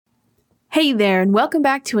Hey there, and welcome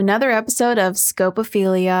back to another episode of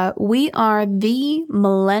Scopophilia. We are the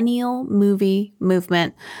millennial movie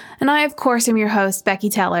movement. And I, of course, am your host, Becky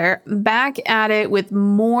Teller, back at it with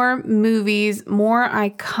more movies, more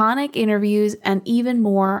iconic interviews, and even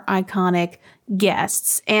more iconic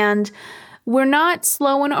guests. And we're not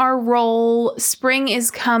slowing our roll. Spring is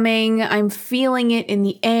coming. I'm feeling it in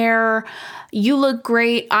the air. You look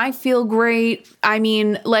great. I feel great. I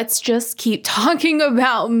mean, let's just keep talking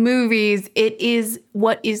about movies. It is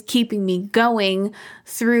what is keeping me going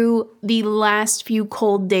through the last few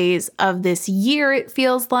cold days of this year, it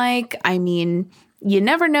feels like. I mean, you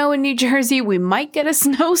never know in New Jersey. We might get a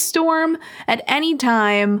snowstorm at any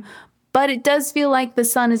time, but it does feel like the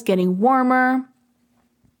sun is getting warmer.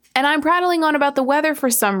 And I'm prattling on about the weather for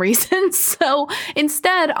some reason. So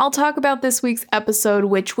instead, I'll talk about this week's episode,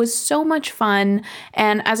 which was so much fun.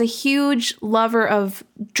 And as a huge lover of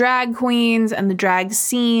drag queens and the drag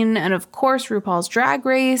scene, and of course, RuPaul's Drag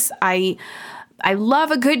Race, I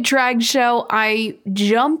love a good drag show. I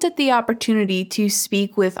jumped at the opportunity to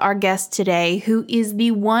speak with our guest today, who is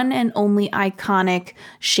the one and only iconic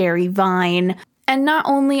Sherry Vine. And not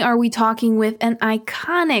only are we talking with an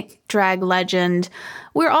iconic drag legend,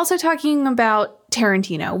 we're also talking about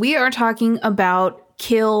Tarantino. We are talking about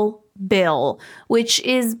Kill Bill, which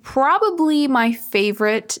is probably my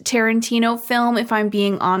favorite Tarantino film, if I'm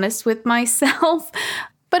being honest with myself.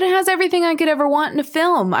 But it has everything I could ever want in a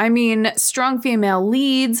film. I mean, strong female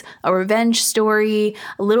leads, a revenge story,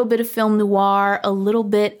 a little bit of film noir, a little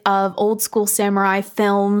bit of old school samurai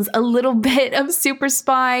films, a little bit of super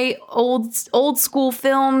spy, old school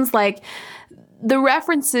films. Like, the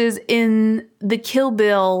references in the Kill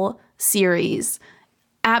Bill series,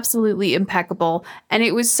 absolutely impeccable. And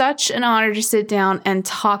it was such an honor to sit down and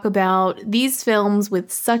talk about these films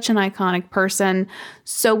with such an iconic person.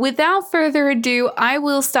 So without further ado, I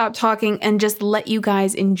will stop talking and just let you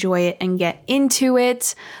guys enjoy it and get into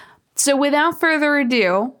it. So without further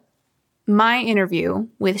ado, my interview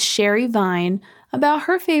with Sherry Vine about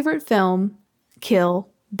her favorite film, Kill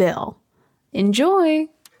Bill. Enjoy!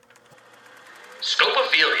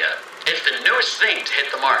 Scopophilia. It's the newest thing to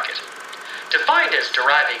hit the market. Defined as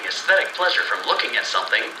deriving aesthetic pleasure from looking at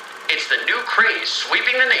something, it's the new craze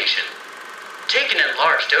sweeping the nation. Taken in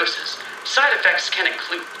large doses, side effects can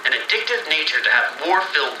include an addictive nature to have more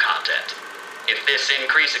film content. If this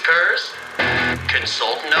increase occurs,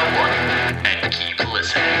 consult no one and keep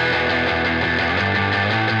listening.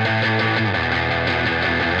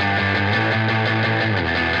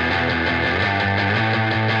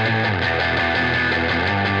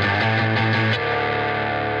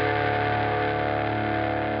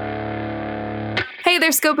 Hey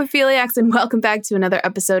there, Scopophiliacs, and welcome back to another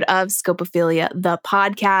episode of Scopophilia, the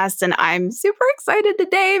podcast. And I'm super excited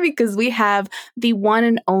today because we have the one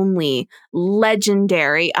and only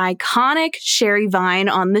legendary, iconic Sherry Vine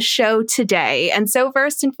on the show today. And so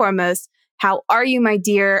first and foremost, how are you, my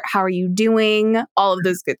dear? How are you doing? All of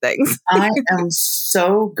those good things. I am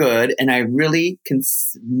so good, and I really can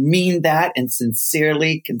mean that and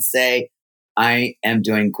sincerely can say I am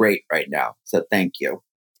doing great right now. So thank you.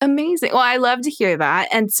 Amazing. Well, I love to hear that.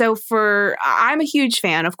 And so I'm a huge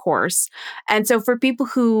fan, of course. And so for people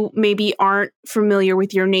who maybe aren't familiar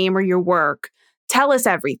with your name or your work, tell us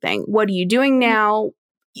everything. What are you doing now?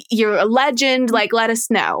 You're a legend. Like, let us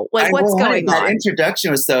know. Like, what's going on? That introduction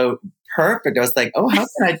was so perfect. I was like, oh,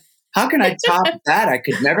 how can I top that? I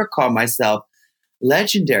could never call myself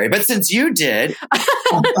legendary. But since you did,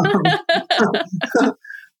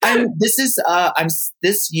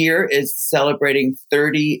 this year is celebrating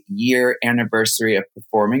 30-year anniversary of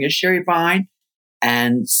performing as Sherry Vine.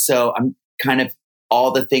 And so I'm kind of,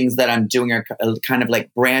 all the things that I'm doing are kind of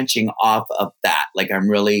like branching off of that. Like, I'm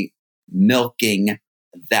really milking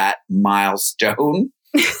that milestone.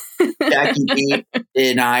 Becky B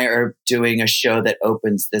and I are doing a show that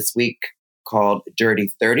opens this week called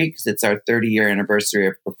Dirty 30 because it's our 30-year anniversary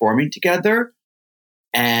of performing together.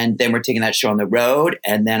 And then we're taking that show on the road.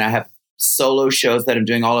 And then I have solo shows that I'm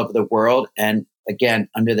doing all over the world. And again,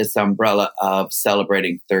 under this umbrella of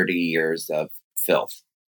celebrating 30 years of filth.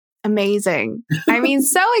 Amazing. I mean,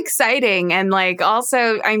 so exciting. And like,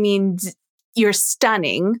 also, I mean, you're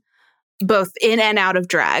stunning, both in and out of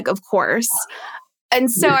drag, of course.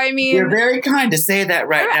 And so, I mean, you're very kind to say that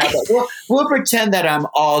right now, but we'll pretend that I'm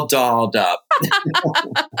all dolled up.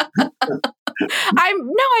 I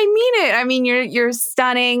mean it. I mean, you're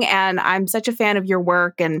stunning, and I'm such a fan of your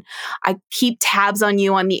work, and I keep tabs on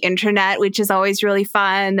you on the internet, which is always really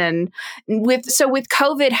fun. And with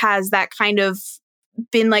COVID, has that kind of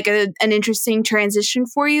been like an interesting transition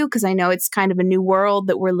for you? Because I know it's kind of a new world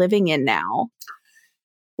that we're living in now.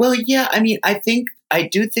 Well, yeah, I mean, I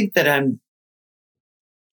do think that I'm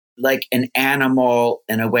like an animal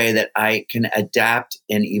in a way that I can adapt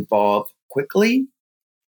and evolve quickly.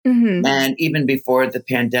 Mm-hmm. And even before the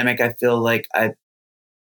pandemic, I feel like I've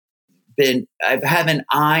had an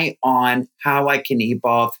eye on how I can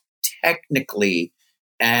evolve technically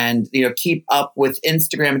and, keep up with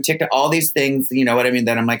Instagram and TikTok, all these things, you know what I mean?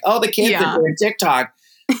 That I'm like, oh, the kids are doing TikTok.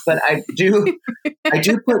 But I do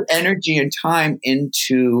put energy and time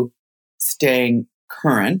into staying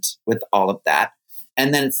current with all of that.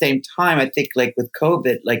 And then at the same time, I think like with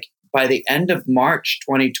COVID, like by the end of March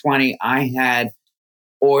 2020, I had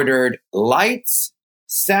ordered lights,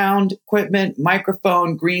 sound equipment,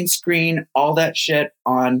 microphone, green screen, all that shit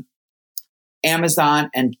on Amazon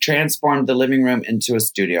and transformed the living room into a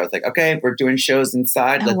studio. I was like, okay, we're doing shows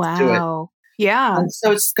inside. Oh, Let's do it. wow. Yeah. And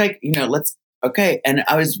so it's like, okay. And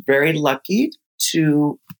I was very lucky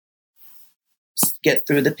to get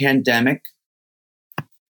through the pandemic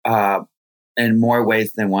in more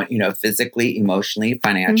ways than one, physically, emotionally,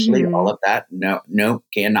 financially, all of that. No,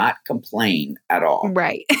 cannot complain at all.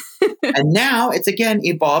 Right. And now it's again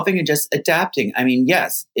evolving and just adapting. I mean,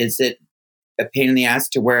 yes, is it a pain in the ass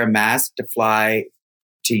to wear a mask to fly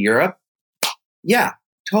to Europe? Yeah,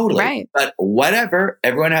 totally. Right. But whatever,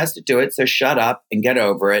 everyone has to do it. So shut up and get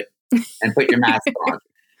over it and put your mask on.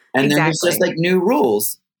 And then there's just like new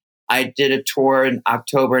rules. I did a tour in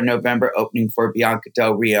October and November opening for Bianca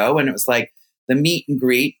Del Rio. And it was like the meet and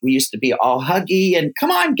greet. We used to be all huggy and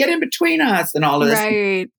come on, get in between us and all of this.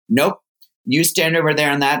 Right. Nope. You stand over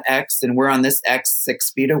there on that X and we're on this X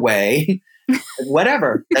 6 feet away.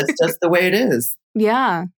 Whatever. That's just the way it is.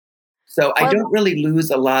 Yeah. So I don't really lose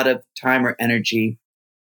a lot of time or energy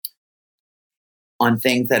on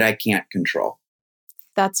things that I can't control.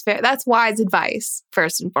 That's fair. That's wise advice,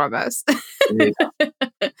 first and foremost.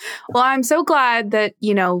 Well, I'm so glad that,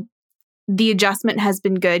 the adjustment has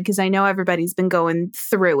been good because I know everybody's been going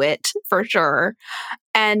through it for sure.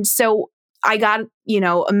 And so I got,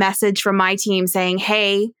 a message from my team saying,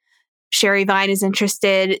 hey, Sherry Vine is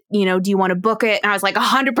interested. Do you want to book it? And I was like,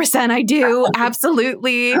 100% I do.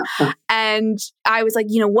 Absolutely. And I was like,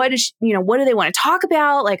 what do they want to talk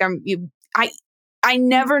about? Like, I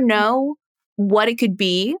never know what it could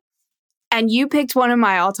be. And you picked one of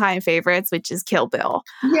my all-time favorites, which is Kill Bill.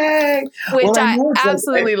 Yay! Which I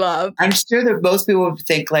absolutely love. I'm sure that most people would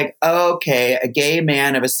think like, oh, okay, a gay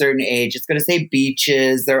man of a certain age, it's going to say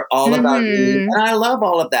beaches. They're all about me. And I love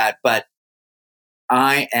all of that. But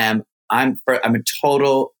I'm a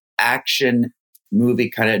total action movie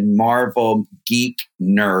kind of Marvel geek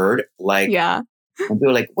nerd. Like, and people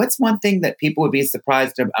are like, what's one thing that people would be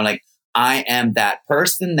surprised about? I'm like, I am that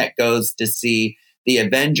person that goes to see the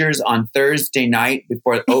Avengers on Thursday night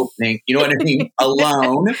before the opening. You know what I mean?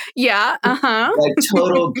 Alone. Yeah. Like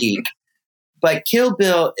total geek. But Kill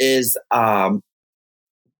Bill is my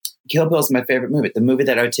favorite movie. The movie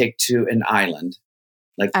that I would take to an island.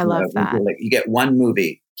 Like I love that. Like you get one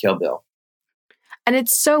movie, Kill Bill. And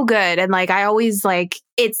it's so good. And like, I always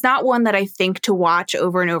it's not one that I think to watch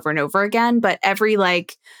over and over and over again, but every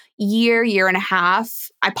year and a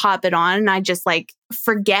half, I pop it on and I just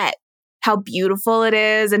forget how beautiful it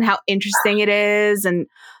is and how interesting it is. And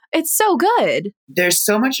it's so good. There's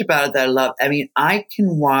so much about it that I love. I mean, I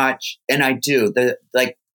can watch, and I do,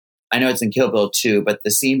 I know it's in Kill Bill too, but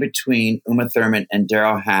the scene between Uma Thurman and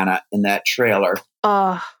Daryl Hannah in that trailer,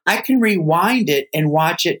 I can rewind it and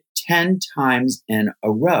watch it 10 times in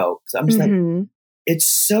a row. So I'm just like, it's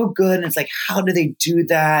so good. And it's like, how do they do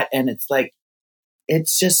that? And it's like,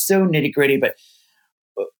 it's just so nitty gritty, but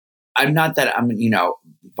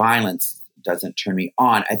violence doesn't turn me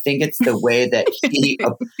on. I think it's the way that he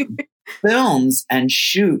films and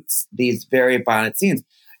shoots these very violent scenes.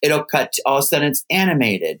 It'll cut, all of a sudden it's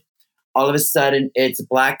animated. All of a sudden it's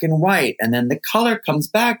black and white. And then the color comes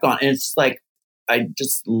back on. And it's like, I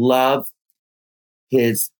just love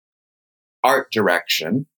his art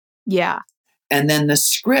direction. Yeah. And then the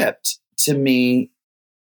script to me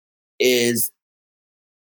is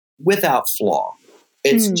without flaw.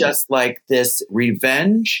 It's just like this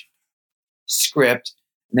revenge script.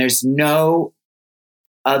 And there's no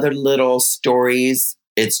other little stories.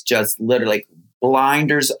 It's just literally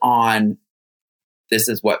blinders on. This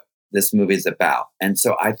is what this movie is about. And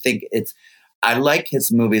so I think I like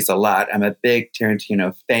his movies a lot. I'm a big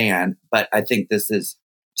Tarantino fan, but I think this is,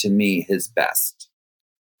 to me, his best.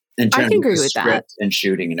 In terms of the script and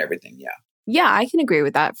shooting and everything. Yeah. Yeah, I can agree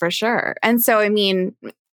with that for sure. And so, I mean,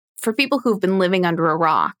 for people who've been living under a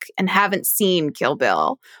rock and haven't seen Kill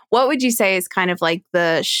Bill, what would you say is kind of like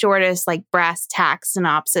the shortest, brass tack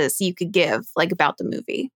synopsis you could give, about the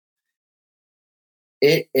movie?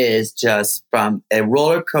 It is just from a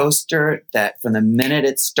roller coaster that from the minute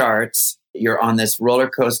it starts, you're on this roller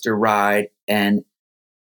coaster ride, and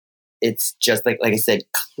it's just like I said,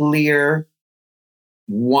 clear,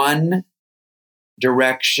 one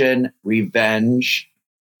direction revenge.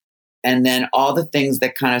 And then all the things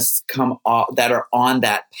that kind of come off that are on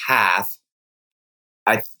that path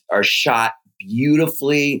are shot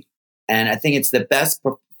beautifully. And I think it's the best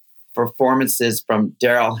performances from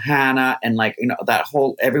Daryl Hannah and that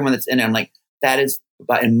whole everyone that's in it. I'm like, that is,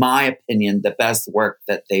 but in my opinion, the best work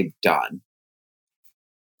that they've done.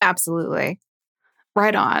 Absolutely.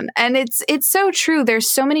 Right on. And it's so true. There's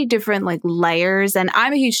so many different layers, and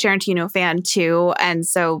I'm a huge Tarantino fan too. And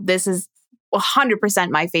so this is 100%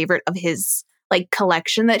 my favorite of his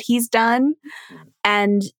collection that he's done.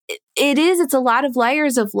 And it's a lot of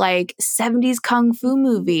layers of 70s kung fu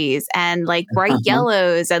movies and bright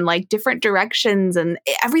yellows and different directions, and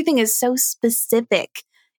everything is so specific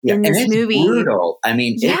in this movie. Brutal. I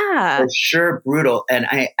mean, it's for sure brutal. And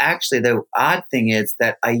the odd thing is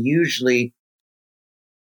that I usually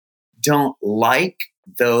don't like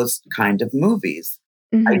those kind of movies.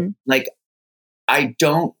 Mm-hmm.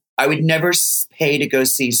 I would never pay to go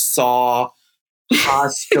see Saw,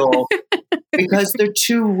 Hostel, because they're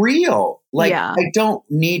too real. I don't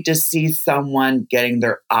need to see someone getting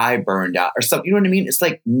their eye burned out or something. You know what I mean? It's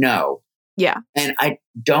no. Yeah. And I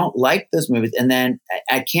don't like those movies. And then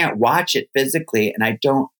I can't watch it physically. And I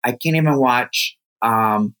can't even watch,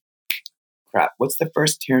 what's the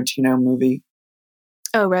first Tarantino movie?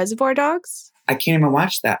 Oh, Reservoir Dogs? I can't even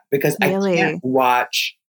watch that because really? I can't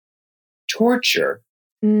watch torture.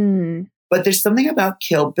 Mm. But there's something about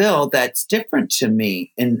Kill Bill that's different to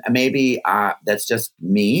me. And maybe that's just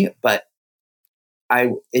me, but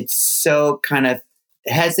it's so kind of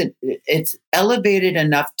it's elevated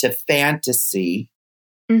enough to fantasy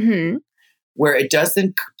where it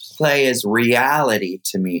doesn't play as reality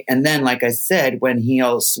to me. And then, like I said, when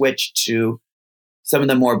he'll switch to some of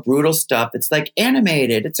the more brutal stuff, it's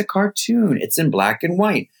animated. It's a cartoon. It's in black and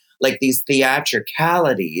white. These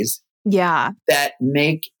theatricalities. Yeah. That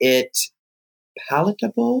make it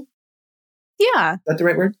palatable. Yeah. Is that the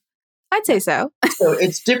right word? I'd say so. So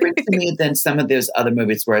it's different to me than some of those other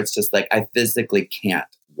movies where it's just I physically can't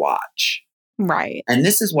watch. Right. And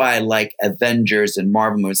this is why I like Avengers and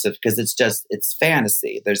Marvel movies, because it's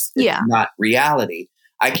fantasy. It's not reality.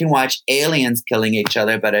 I can watch aliens killing each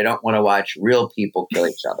other, but I don't want to watch real people kill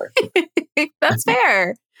each other. That's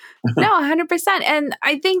fair. No, 100%. And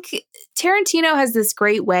I think Tarantino has this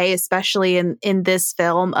great way, especially in this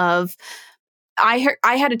film, of I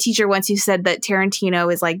had a teacher once who said that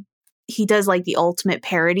Tarantino is he does the ultimate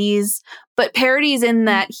parodies, but parodies in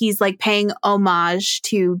that he's paying homage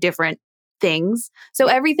to different things. So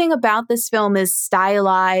everything about this film is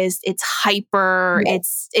stylized, it's hyper,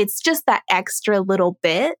 it's just that extra little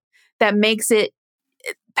bit that makes it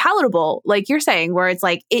palatable, like you're saying, where it's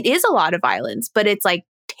it is a lot of violence, but it's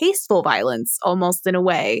tasteful violence almost in a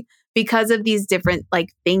way because of these different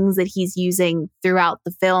things that he's using throughout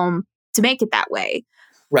the film to make it that way.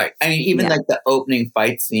 Right. I mean, even the opening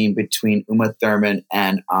fight scene between Uma Thurman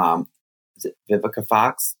and is it Vivica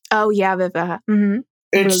Fox? Oh yeah, Vivica. Mm-hmm.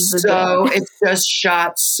 It's just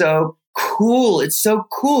shot so cool. It's so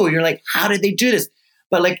cool. You're how did they do this?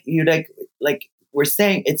 But we're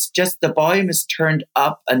saying, it's just the volume is turned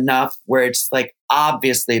up enough where it's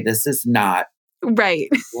obviously this is not right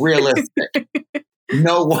realistic.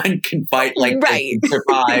 No one can fight this and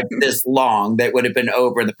survive this long. That would have been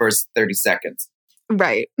over in the first 30 seconds.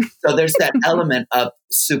 Right. So there's that element of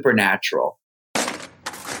supernatural.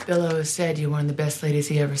 Bill always said you were one of the best ladies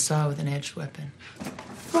he ever saw with an edged weapon.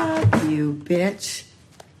 Fuck you, bitch.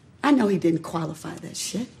 I know he didn't qualify that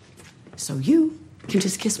shit. So you can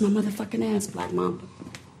just kiss my motherfucking ass, Black Mamba.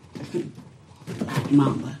 Black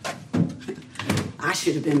Mamba. I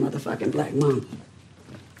should have been motherfucking Black Mamba.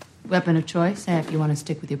 Weapon of choice? If you want to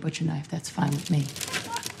stick with your butcher knife, that's fine with me.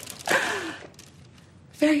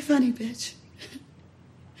 Very funny, bitch.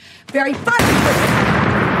 Very funny, bitch.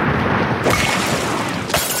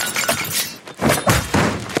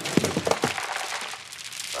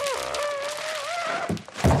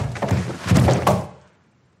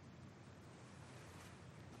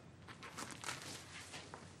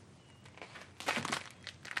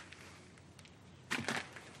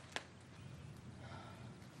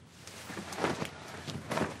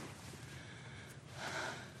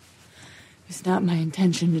 It's not my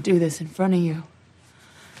intention to do this in front of you.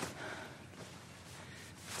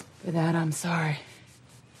 For that, I'm sorry.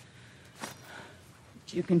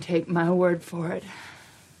 But you can take my word for it.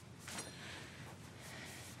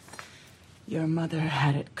 Your mother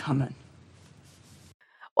had it coming.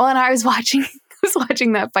 Well, and I was watching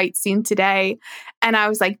that fight scene today, and I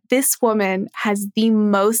was like, this woman has the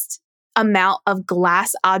most amount of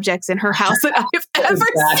glass objects in her house that I've ever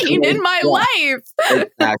seen in my life.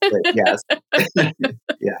 Exactly. Yes.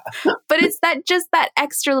 Yeah. But it's that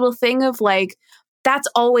extra little thing of like, that's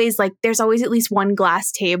always like, there's always at least one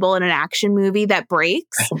glass table in an action movie that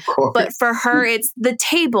breaks. Of course. But for her, it's the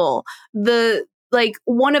table, like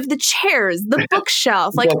one of the chairs, the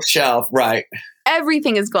bookshelf, like bookshelf, right.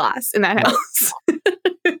 Everything is glass in that house.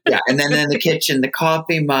 Yeah. And then in the kitchen, the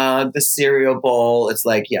coffee mug, the cereal bowl. It's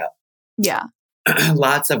like, yeah. Yeah.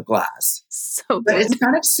 Lots of glass. So good. But it's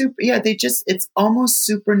kind of super. Yeah. It's almost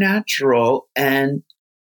supernatural. And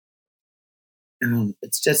and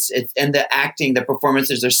the acting, the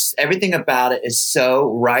performances, everything about it is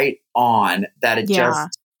so right on that it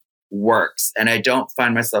just works. And I don't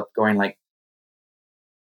find myself going like,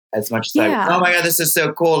 as much as oh my God, this is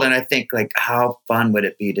so cool. And I think like, how fun would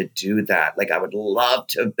it be to do that? Like, I would love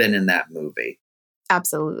to have been in that movie.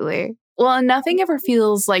 Absolutely. Well, and nothing ever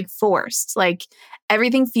feels like forced. Like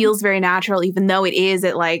everything feels very natural, even though it is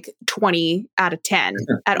at like 20 out of 10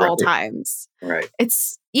 at all times. Right.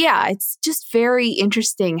 It's just very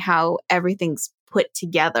interesting how everything's put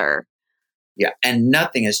together. Yeah. And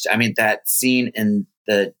nothing is, I mean, that scene in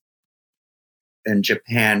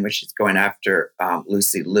Japan, when she's going after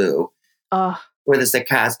Lucy Liu, where there's a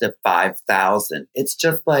cast of 5,000. It's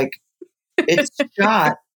just like, it's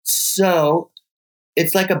shot so,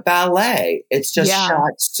 it's like a ballet. It's just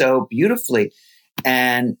shot so beautifully.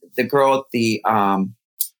 And the girl at the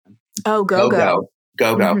Go-Go.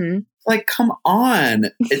 Mm-hmm. Like, come on.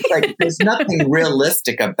 It's like, there's nothing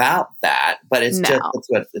realistic about that, but it's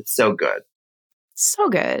it's so good. So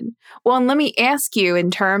good. Well, and let me ask you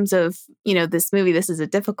in terms of, this movie, this is a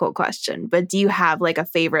difficult question, but do you have like a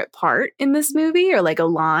favorite part in this movie or like a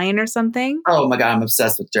line or something? Oh my God, I'm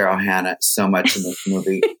obsessed with Daryl Hannah so much in this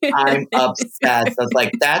movie. I'm obsessed. I was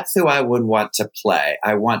like, that's who I would want to play.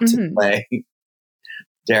 I want to play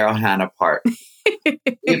Daryl Hannah part. At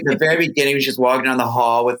the very beginning, she's walking down the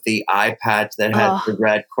hall with the eye patch that has the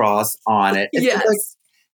Red Cross on it. It's like,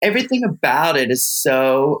 everything about it is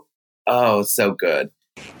so good.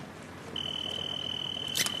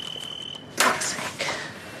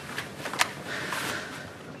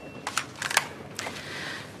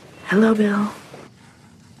 Hello, Bill.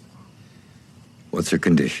 What's her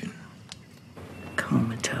condition?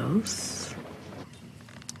 Comatose.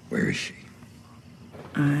 Where is she?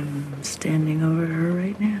 I'm standing over her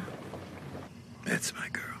right now. That's my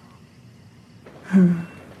girl.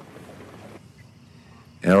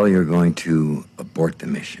 Elle, you're going to abort the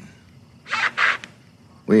mission.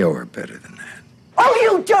 We owe her better than that. Oh,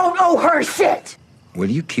 you don't owe her shit! Will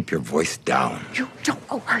you keep your voice down? You don't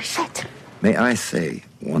owe her shit. May I say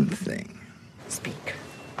one thing? Speak.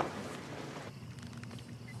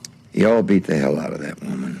 You all beat the hell out of that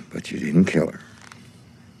woman, but you didn't kill her.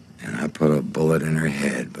 And I put a bullet in her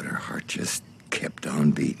head, but her heart just kept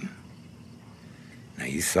on beating. Now,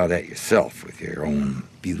 you saw that yourself with your own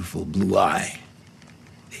beautiful blue eye.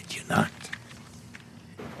 Did you not?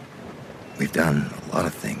 We've done a lot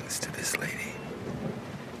of things to this lady.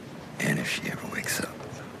 And if she ever wakes up,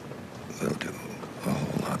 we'll do a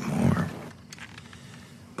whole lot more.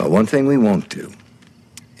 But one thing we won't do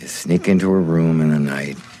is sneak into her room in the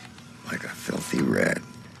night like a filthy rat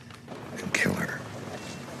and kill her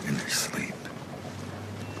in her sleep.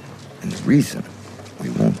 And the reason we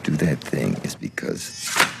won't do that thing is because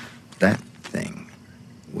that thing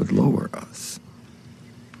would lower us.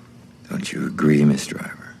 Don't you agree, Miss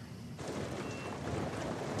Driver?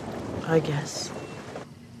 I guess.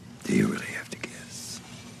 Do you really have to guess?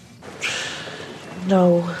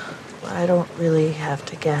 No, I don't really have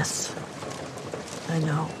to guess. I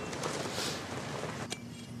know.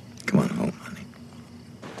 Come on home, honey.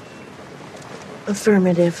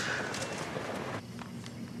 Affirmative.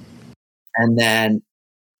 And then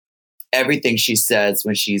everything she says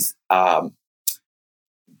when she's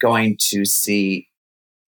going to see,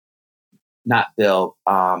 not Bill,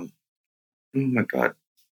 oh my God.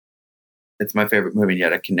 It's my favorite movie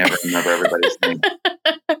yet. I can never remember everybody's name.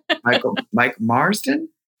 Mike Marsden?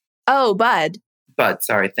 Oh, Bud. Bud,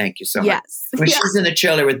 sorry. Thank you so much. Yes. When she's in the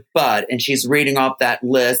trailer with Bud and she's reading off that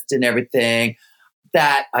list and everything,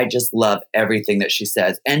 that I just love everything that she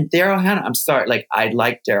says. And Daryl Hannah, I'm sorry, like I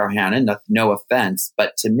like Daryl Hannah, no offense,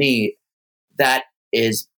 but to me, that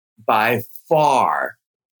is by far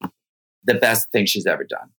the best thing she's ever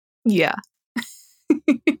done. Yeah.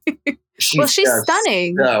 She's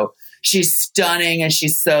stunning. She's stunning and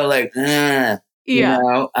she's so like, you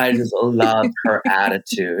know, I just love her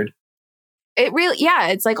attitude. It really,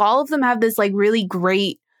 it's like all of them have this like really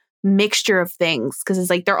great mixture of things because it's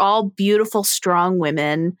like they're all beautiful, strong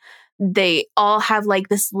women. They all have like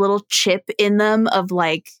this little chip in them of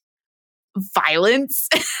like violence.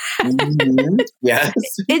 Yes.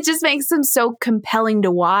 It just makes them so compelling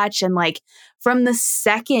to watch. And like from the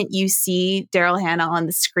second you see Daryl Hannah on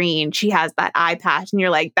the screen, she has that eye patch and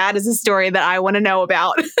you're like, that is a story that I want to know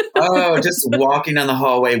about. Just walking down the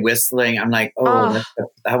hallway whistling. I'm like, I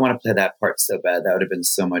want to play that part so bad. That would have been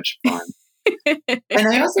so much fun. And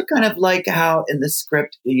I also kind of like how in the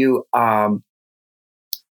script you of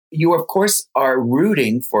course are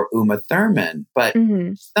rooting for Uma Thurman, but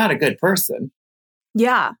she's not a good person.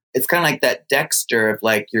 Yeah. It's kind of like that Dexter of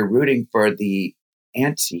like you're rooting for the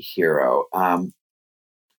anti-hero.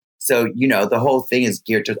 So, the whole thing is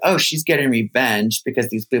geared to, she's getting revenge because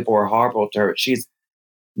these people were horrible to her. She's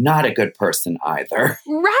not a good person either.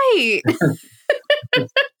 Right.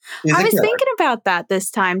 I was thinking about that this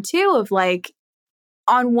time too, of like,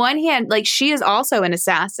 on one hand, like she is also an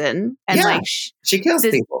assassin and like she kills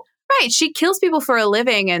people. Right. She kills people for a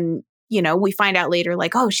living. And, we find out later,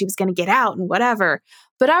 like, oh, she was going to get out and whatever.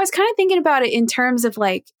 But I was kind of thinking about it in terms of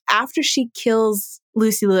like, after she kills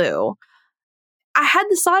Lucy Liu, I had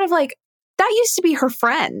this thought of like, that used to be her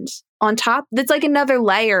friend on top. That's like another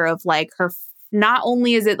layer of like her. Not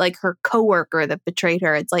only is it like her coworker that betrayed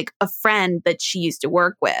her, it's like a friend that she used to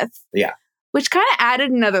work with. Yeah. Which kind of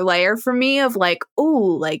added another layer for me of like,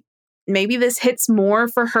 oh, like maybe this hits more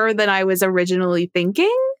for her than I was originally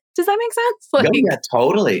thinking. Does that make sense? Like, yeah,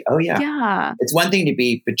 totally. Oh, yeah. Yeah. It's one thing to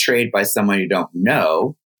be betrayed by someone you don't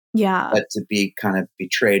know. Yeah. But to be kind of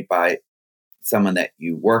betrayed by someone that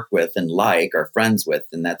you work with and like or friends with,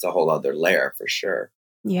 and that's a whole other layer for sure.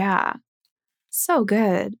 Yeah. So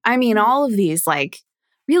good. I mean, all of these like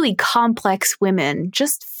really complex women,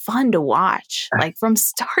 just fun to watch, like from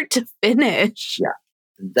start to finish. Yeah.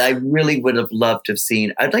 I really would have loved to have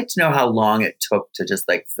seen. I'd like to know how long it took to just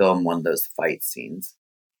like film one of those fight scenes.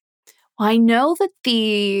 Well, I know that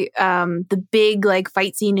the big like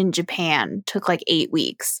fight scene in Japan took like 8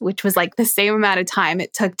 weeks, which was like the same amount of time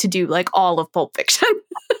it took to do like all of Pulp Fiction.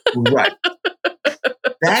 Right.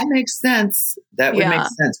 That makes sense. That would make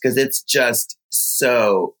sense because it's just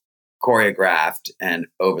so choreographed and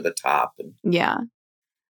over the top. And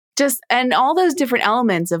and all those different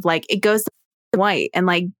elements of like, it goes to white and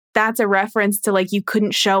like, that's a reference to like, you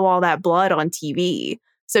couldn't show all that blood on TV.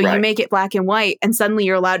 So you make it black and white and suddenly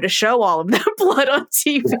you're allowed to show all of that blood on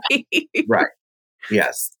TV. Yeah. Right.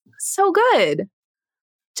 Yes. So good.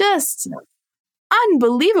 Just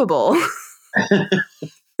unbelievable.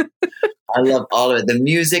 I love all of it. The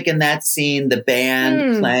music in that scene, the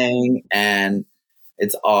band playing, and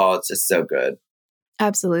it's just so good.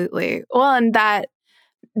 Absolutely. Well, and that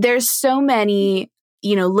there's so many,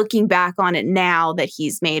 looking back on it now that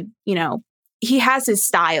he's made, he has his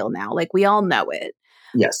style now, like we all know it.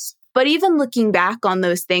 Yes. But even looking back on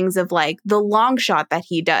those things of like the long shot that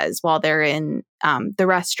he does while they're in the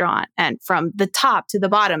restaurant and from the top to the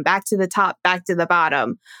bottom, back to the top, back to the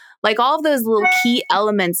bottom, like all of those little key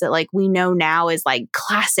elements that like we know now is like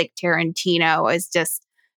classic Tarantino is just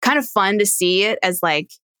kind of fun to see it as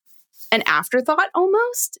like an afterthought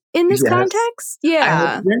almost in this context.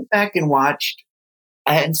 Yeah. I went back and watched,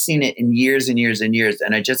 I hadn't seen it in years and years and years.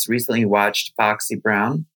 And I just recently watched Foxy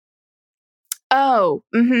Brown. Oh,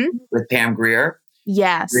 with Pam Grier.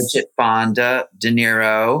 Yes. Bridget Fonda, De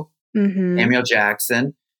Niro, Samuel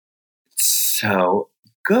Jackson. So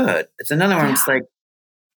good. It's another one. It's like,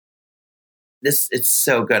 it's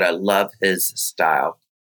so good. I love his style.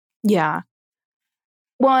 Yeah.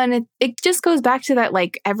 Well, and it just goes back to that,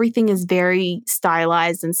 like, everything is very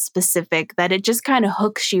stylized and specific, that it just kind of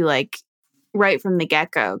hooks you, like, right from the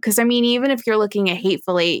get-go. Because, I mean, even if you're looking at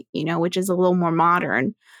Hateful Eight, which is a little more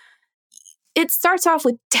modern, it starts off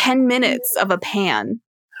with 10 minutes of a pan.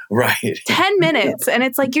 Right. 10 minutes. And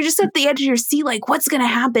it's like, you're just at the edge of your seat, like, what's going to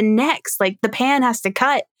happen next? Like, the pan has to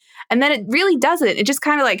cut. And then it really doesn't. It just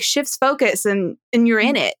kind of, like, shifts focus and you're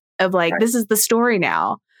in it of, like, this is the story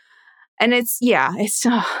now. And it's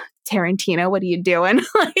Tarantino, what are you doing?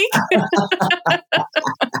 Like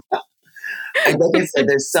I said,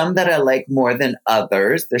 there's some that I like more than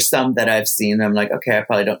others. There's some that I've seen. I'm like, okay, I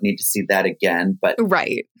probably don't need to see that again. But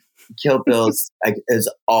right. Kill Bill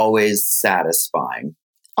is always satisfying.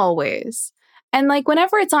 Always. And like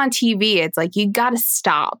whenever it's on TV, it's like you got to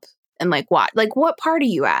stop and like watch. Like, what part are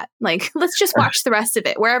you at? Like, let's just watch the rest of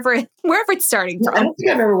it wherever it's starting from. I don't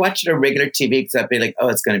think I've ever watched it on regular TV except be like, oh,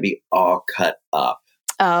 it's going to be all cut up.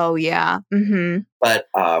 Oh yeah. Mm-hmm. But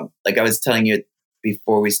like I was telling you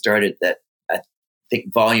before we started that I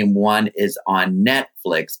think Volume 1 is on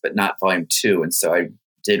Netflix, but not Volume 2, and so I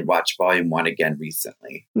did watch Volume 1 again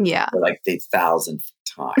recently. Yeah. For like the 1,000th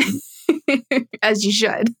time. As you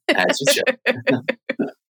should. As you should.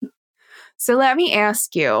 So let me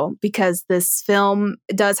ask you, because this film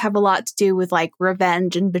does have a lot to do with like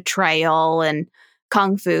revenge and betrayal and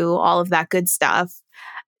kung fu, all of that good stuff.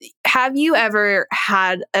 Have you ever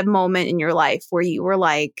had a moment in your life where you were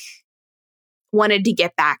like, wanted to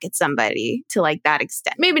get back at somebody to like that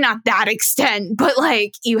extent? Maybe not that extent, but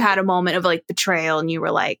like you had a moment of like betrayal and you were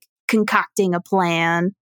like concocting a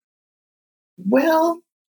plan. Well,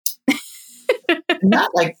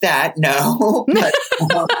 not like that, no. But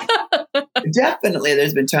definitely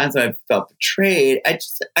there's been times when I've felt betrayed.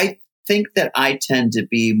 I think that I tend to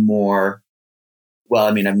be more, well,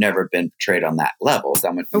 I mean, I've never been betrayed on that level.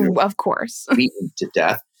 Someone of course beaten to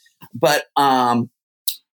death. But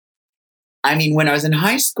I mean, when I was in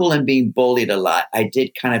high school and being bullied a lot, I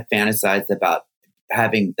did kind of fantasize about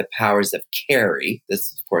having the powers of Carrie.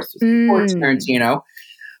 This, of course, was before Tarantino.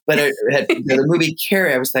 But the movie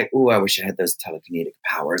Carrie, I was like, "Ooh, I wish I had those telekinetic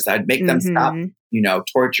powers. I'd make them stop,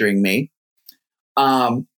 torturing me."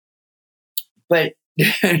 But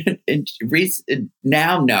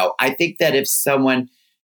now, no. I think that if someone,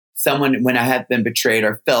 when I have been betrayed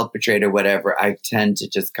or felt betrayed or whatever, I tend to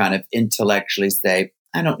just kind of intellectually say,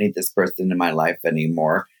 I don't need this person in my life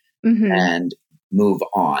anymore, and move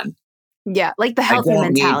on. Yeah, like the healthy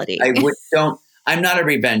mentality. I'm not a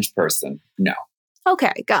revenge person. No.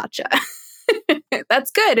 Okay, gotcha.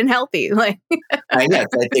 That's good and healthy. Like, yes,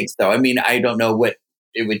 I think so. I mean, I don't know what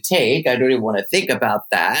it would take. I don't even want to think about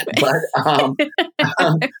that. But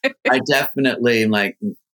I definitely am like,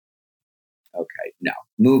 okay, no,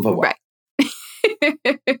 move away.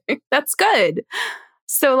 Right. That's good.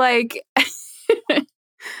 So, like,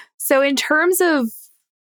 so in terms of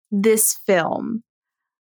this film,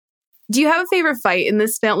 do you have a favorite fight in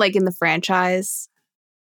this film, like in the franchise?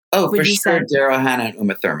 Oh, for sure, Daryl Hannah and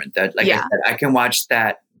Uma Thurman. That, I said, I can watch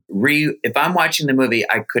that. If I'm watching the movie,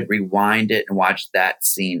 I could rewind it and watch that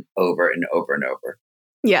scene over and over and over.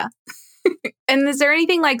 Yeah. And is there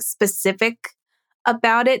anything like specific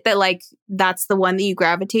about it that like that's the one that you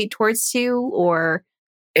gravitate towards too, or?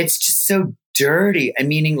 It's just so dirty. I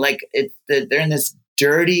mean, like they're in this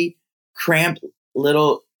dirty, cramped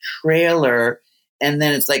little trailer, and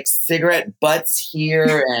then it's like cigarette butts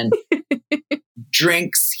here and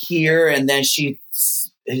drinks here, and then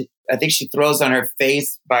I think she throws on her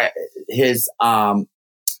face by his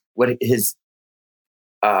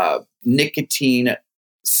nicotine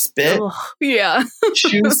spit. Ugh, yeah.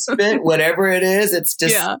 Chew spit, whatever it is. It's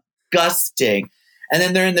disgusting. And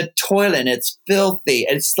then they're in the toilet and it's filthy.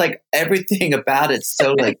 It's like everything about it's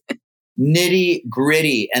so like nitty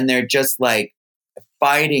gritty, and they're just like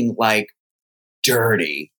fighting like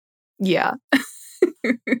dirty. Yeah.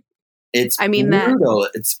 It's brutal.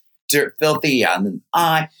 It's filthy. Yeah. And then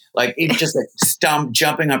it's just like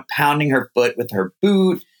jumping up, pounding her foot with her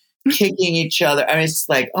boot, kicking each other. I mean, it's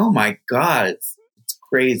like, oh my God, it's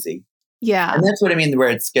crazy. Yeah. And that's what I mean, where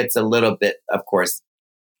it gets a little bit, of course,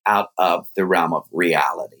 out of the realm of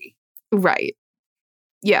reality. Right.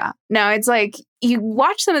 Yeah. Now it's like you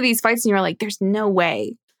watch some of these fights and you're like, there's no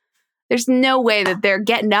way that they're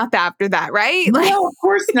getting up after that, right? Like, no, of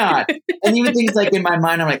course not. And even things like in my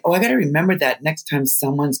mind, I'm like, oh, I got to remember that next time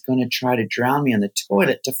someone's going to try to drown me in the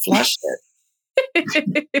toilet to flush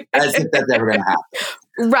it. As if that's ever going to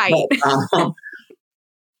happen. Right. But,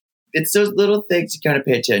 it's those little things you got to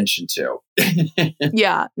pay attention to.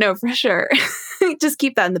 Yeah, no, for sure. Just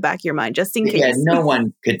keep that in the back of your mind, just in case. Yeah, no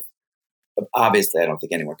one could. Obviously, I don't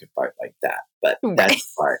think anyone could fight like that, but that's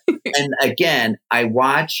the part. And again, I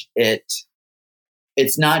watch it.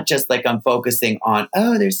 It's not just like I'm focusing on,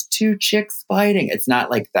 oh, there's two chicks fighting. It's not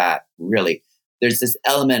like that, really. There's this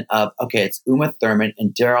element of, okay, it's Uma Thurman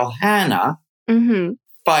and Daryl Hannah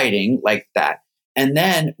fighting like that. And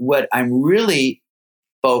then what I'm really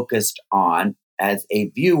focused on as a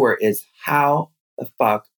viewer is how the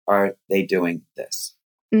fuck are they doing this?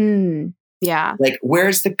 Yeah. Like,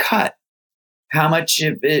 where's the cut? How much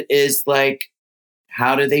of it is like,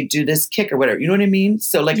 how do they do this kick or whatever? You know what I mean?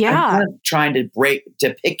 So like, I'm kind of trying to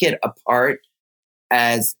pick it apart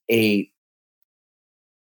as a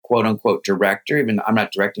quote unquote director, even though I'm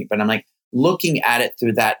not directing, but I'm like looking at it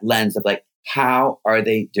through that lens of like, how are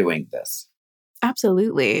they doing this?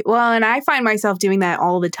 Absolutely. Well, and I find myself doing that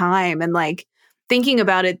all the time and like thinking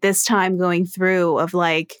about it this time going through of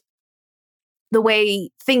like the way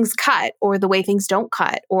things cut or the way things don't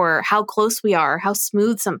cut or how close we are, how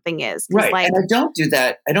smooth something is. Right. Like, and I don't do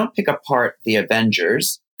that. I don't pick apart the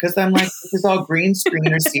Avengers because I'm like, this is all green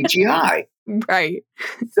screen or CGI. Right.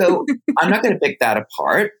 So I'm not going to pick that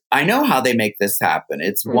apart. I know how they make this happen.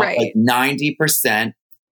 It's like 90%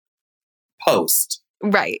 post.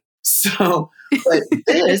 Right. So, but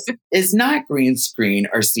this is not green screen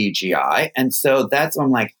or CGI. And so that's when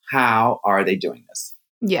I'm like, how are they doing this?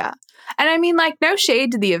 Yeah. And I mean, like, no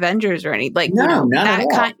shade to the Avengers or anything. Like, No, none at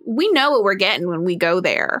all. We know what we're getting when we go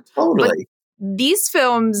there. Totally. But these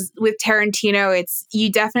films with Tarantino,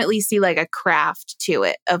 you definitely see like a craft to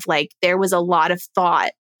it of like, there was a lot of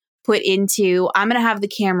thought put into, I'm going to have the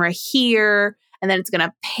camera here and then it's going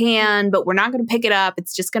to pan, but we're not going to pick it up.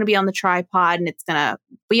 It's just going to be on the tripod and it's going to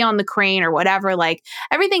be on the crane or whatever. Like,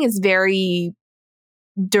 everything is very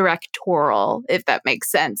directorial, if that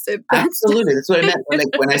makes sense. Absolutely. That's what I meant. Like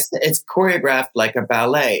when I said it's choreographed like a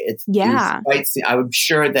ballet. It's fight scene. I'm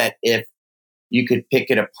sure that if you could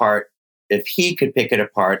pick it apart, if he could pick it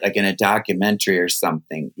apart, like in a documentary or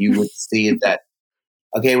something, you would see that,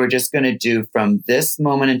 okay, we're just going to do from this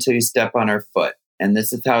moment until you step on her foot. And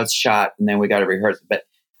this is how it's shot. And then we got to rehearse. But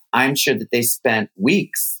I'm sure that they spent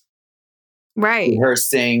weeks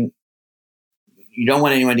rehearsing. You don't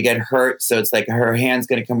want anyone to get hurt. So it's like her hand's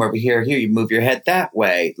going to come over here. Here, you move your head that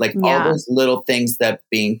way. Like all those little things that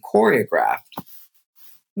being choreographed.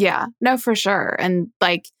 Yeah, no, for sure. And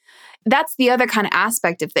like, that's the other kind of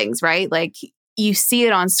aspect of things, right? Like you see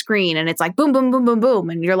it on screen and it's like boom, boom, boom, boom, boom.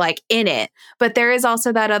 And you're like in it. But there is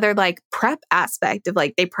also that other like prep aspect of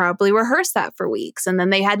like, they probably rehearsed that for weeks and then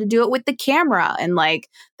they had to do it with the camera and like,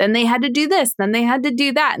 then they had to do this, then they had to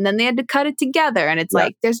do that. And then they had to cut it together. And it's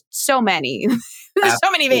like, there's so many. There's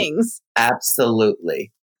so many things.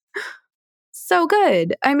 Absolutely. So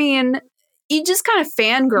good. I mean, you just kind of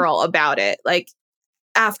fangirl about it. Like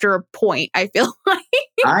after a point, I feel like.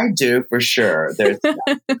 I do for sure.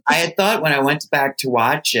 I had thought when I went back to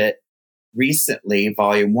watch it recently,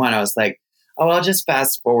 volume 1, I was like, oh, I'll just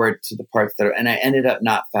fast forward to the parts and I ended up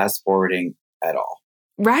not fast forwarding at all.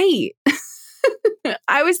 Right.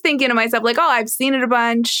 I was thinking to myself like, oh, I've seen it a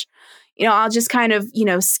bunch. I'll just kind of,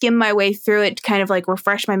 skim my way through it to kind of like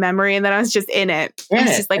refresh my memory. And then I was just in it.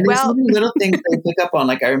 Just like, well, little things they pick up on.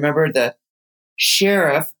 Like I remember the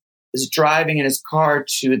sheriff is driving in his car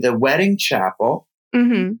to the wedding chapel.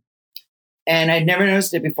 Mm-hmm. And I'd never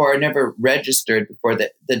noticed it before. I never registered before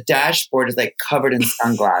that the dashboard is like covered in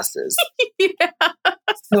sunglasses.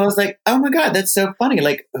 So I was like, oh my God, that's so funny.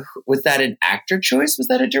 Like, was that an actor choice? Was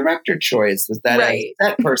that a director choice? Was that a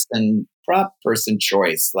set person, prop person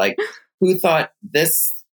choice? Like, who thought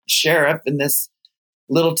this sheriff in this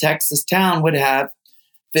little Texas town would have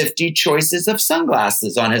 50 choices of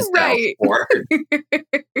sunglasses on his dashboard?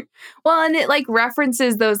 Well, and it like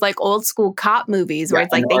references those like old school cop movies where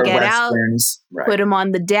it's like they get Westerns, out, put him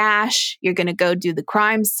on the dash, you're going to go do the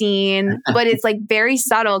crime scene. But it's like very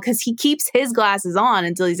subtle because he keeps his glasses on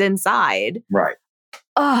until he's inside. Right.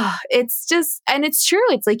 Oh, it's just, and it's true.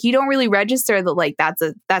 It's like you don't really register that like that's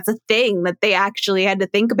a thing that they actually had to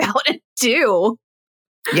think about and do.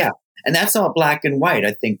 Yeah. And that's all black and white.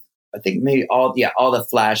 I think maybe all the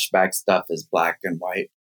flashback stuff is black and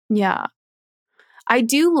white. Yeah. I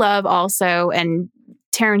do love also, and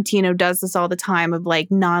Tarantino does this all the time, of like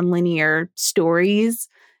nonlinear stories.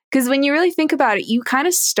 Because when you really think about it, you kind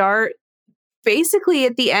of start basically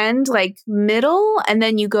at the end, like middle, and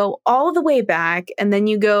then you go all the way back, and then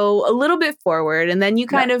you go a little bit forward, and then you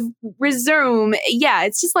kind of resume. Yeah,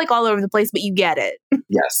 it's just like all over the place, but you get it.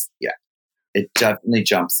 Yes. Yeah. It definitely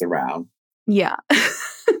jumps around. Yeah.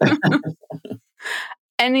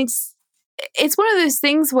 And it's one of those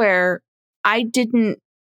things where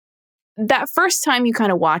that first time you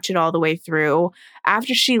kind of watch it all the way through,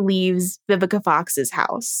 after she leaves Vivica Fox's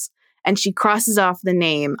house and she crosses off the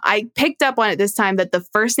name, I picked up on it this time that the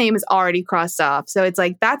first name is already crossed off. So it's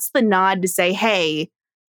like, that's the nod to say, hey,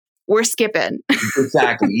 we're skipping.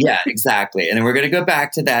 Exactly. Yeah, exactly. And then we're going to go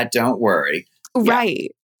back to that. Don't worry.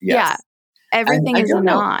 Right. Yes. Yeah. Everything is a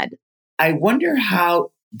nod. I wonder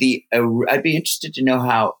how I'd be interested to know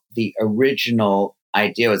how the original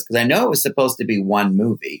idea was, because I know it was supposed to be one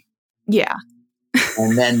movie. Yeah.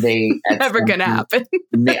 And then they never gonna happen.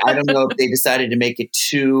 I don't know if they decided to make it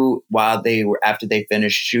two after they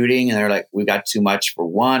finished shooting and they're like, we got too much for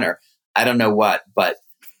one, or I don't know what, but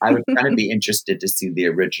I would kind of be interested to see the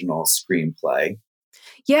original screenplay.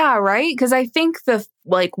 Yeah, right. Because I think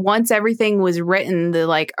once everything was written, the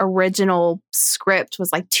like original script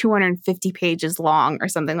was like 250 pages long or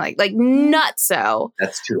something like nutso.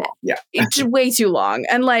 That's too long. Yeah, it's way too long.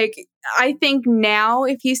 And like I think now,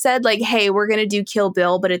 if you said like, "Hey, we're gonna do Kill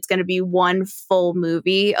Bill, but it's gonna be one full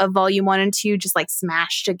movie of Volume 1 and 2, just like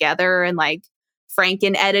smashed together and like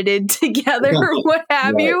Franken edited together or what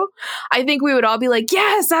have Right. you, I think we would all be like,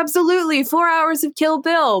 yes, absolutely, 4 hours of Kill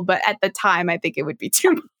Bill. But at the time, I think it would be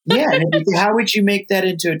too much. Yeah. And how would you make that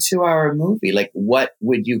into a 2-hour movie? Like, what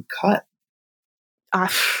would you cut?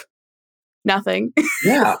 Nothing.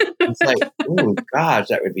 Yeah. It's like, oh, gosh,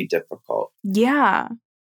 that would be difficult. Yeah.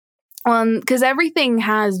 Because everything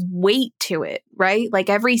has weight to it, right? Like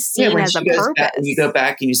every scene has a purpose. When you go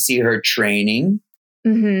back and you see her training,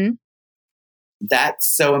 Mm-hmm. that's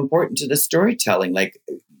so important to the storytelling. Like,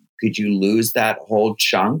 could you lose that whole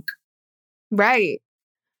chunk? Right.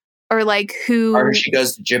 Or like who... Or she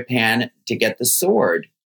goes to Japan to get the sword.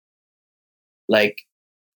 Like,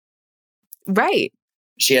 right.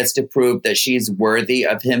 she has to prove that she's worthy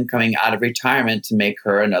of him coming out of retirement to make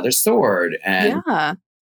her another sword. And Yeah.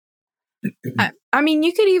 I mean,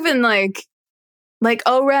 you could even like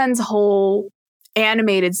Oren's whole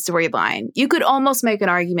animated storyline. You could almost make an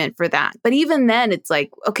argument for that. But even then, it's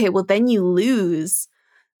like, okay, well, then you lose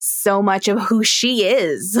so much of who she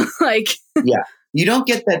is. Like, yeah, you don't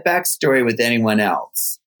get that backstory with anyone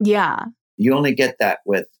else. Yeah. You only get that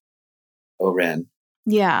with Oren.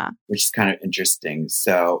 Yeah. Which is kind of interesting.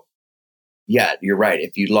 So, yeah, you're right.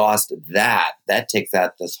 If you lost that takes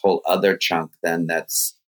out this whole other chunk then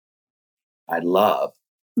I love.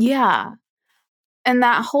 Yeah. And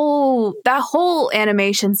that whole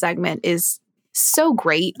animation segment is so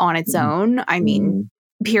great on its own. I mean,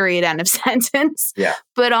 period, end of sentence. Yeah.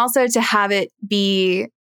 But also to have it be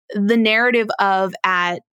the narrative of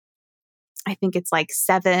at, I think it's like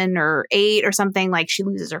 7 or 8 or something, like she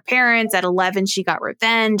loses her parents. At 11, she got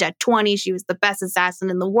revenge. At 20, she was the best assassin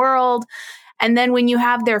in the world. And then when you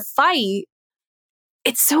have their fight,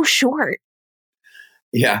 it's so short.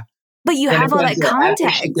 Yeah. But you have all that context.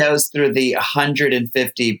 After she goes through the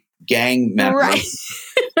 150 gang members,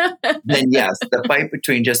 right. Then yes, the fight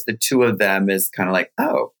between just the two of them is kind of like,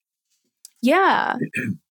 oh. Yeah.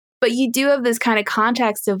 But you do have this kind of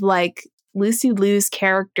context of like Lucy Liu's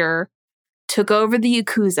character took over the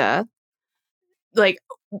Yakuza, like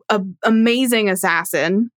amazing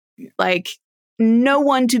assassin, like no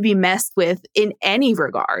one to be messed with in any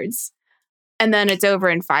regards. And then it's over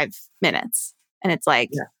in 5 minutes. And it's like,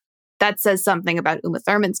 that says something about Uma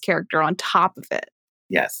Thurman's character on top of it.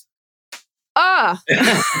 Yes. I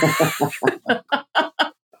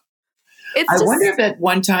wonder if at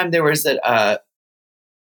one time there was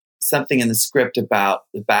something in the script about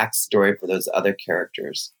the backstory for those other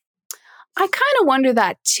characters. I kind of wonder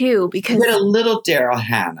that too, because you get a little Daryl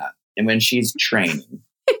Hannah, and when she's training,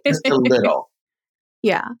 just a little.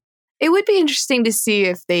 Yeah, it would be interesting to see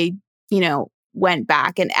if they, went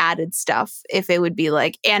back and added stuff. If it would be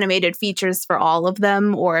like animated features for all of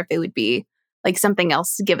them, or if it would be like something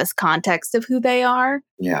else to give us context of who they are.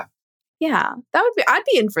 Yeah. Yeah, I'd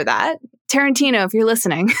be in for that. Tarantino, if you're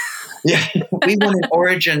listening. Yeah, we want an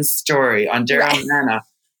origin story on Daryl Hannah.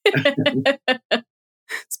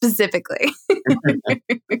 Specifically.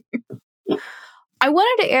 I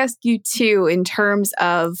wanted to ask you too, in terms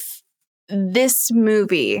of this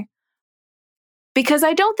movie, because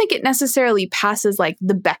I don't think it necessarily passes like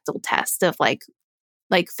the Bechdel test of like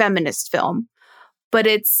feminist film, but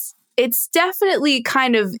it's definitely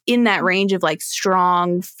kind of in that range of like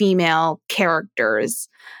strong female characters.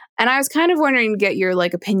 And I was kind of wondering to get your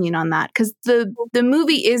like opinion on that, because the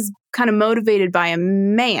movie is kind of motivated by a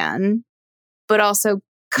man, but also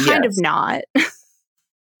kind of not.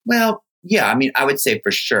 Well, yeah, I mean, I would say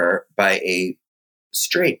for sure by a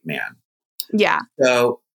straight man. Yeah.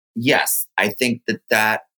 So, yes, I think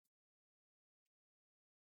that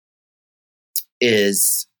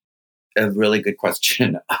is a really good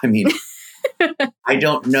question. I mean, I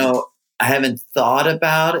don't know. I haven't thought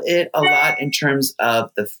about it a lot in terms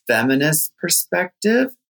of the feminist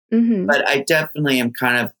perspective, but I definitely am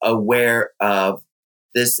kind of aware of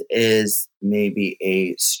this is maybe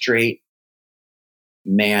a straight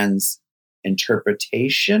man's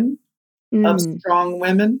interpretation of strong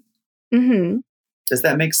women. Mm-hmm. Does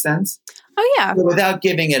that make sense? Oh, yeah. So without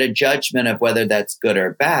giving it a judgment of whether that's good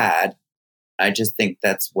or bad, I just think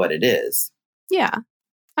that's what it is. Yeah,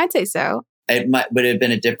 I'd say so. It would have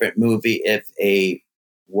been a different movie if a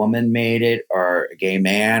woman made it or a gay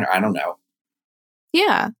man. I don't know.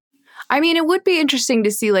 Yeah. I mean, it would be interesting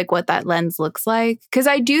to see like what that lens looks like, because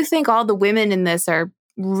I do think all the women in this are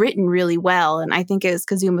written really well. And I think it was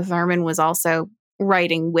because Uma Thurman was also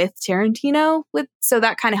writing with Tarantino, so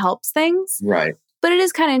that kind of helps things. Right. But it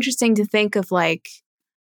is kind of interesting to think of like,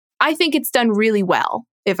 I think it's done really well,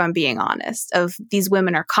 if I'm being honest, of these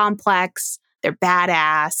women are complex, they're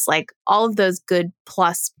badass, like all of those good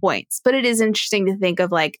plus points. But it is interesting to think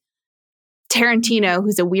of like Tarantino,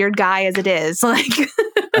 who's a weird guy as it is. Like,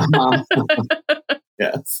 Uh-huh.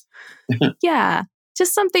 Yes. yeah,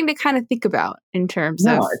 just something to kind of think about in terms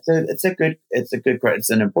No, of, it's a good it's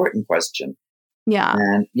an important question. yeah,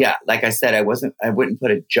 And yeah, like I said, I wouldn't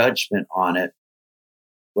put a judgment on it,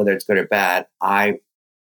 whether it's good or bad. I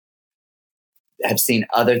have seen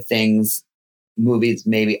other things, movies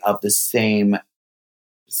maybe of the same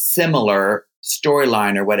similar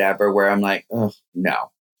storyline or whatever, where I'm like, oh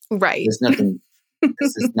no, right. there's nothing.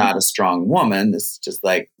 This is not a strong woman. This is just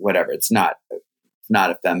like whatever. It's not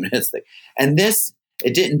a feminist thing. And this,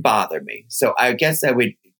 it didn't bother me. So I guess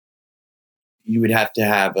you would have to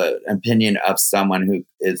have an opinion of someone who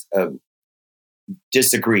is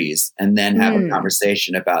disagrees, and then have a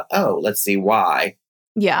conversation about, oh, let's see why.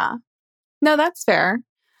 Yeah. No, that's fair.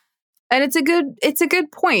 And it's a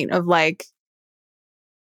good point of like,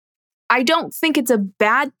 I don't think it's a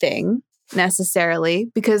bad thing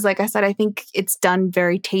necessarily, because like I said, I think it's done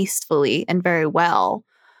very tastefully and very well.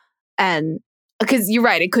 And because you're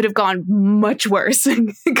right, it could have gone much worse.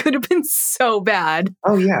 It could have been so bad.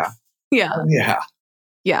 Oh yeah. Yeah. Oh, yeah.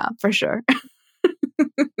 Yeah, for sure.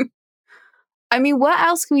 I mean, what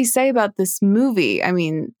else can we say about this movie? I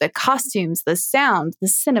mean, the costumes, the sound, the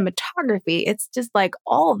cinematography, it's just like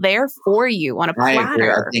all there for you on a platter. I agree.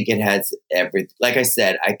 I think it has everything. Like I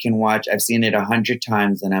said, I've seen it 100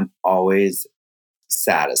 times and I'm always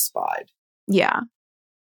satisfied. Yeah.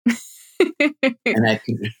 And I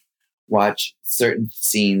can watch certain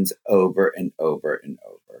scenes over and over and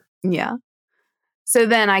over. Yeah. So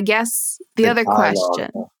then I guess the other dialogue,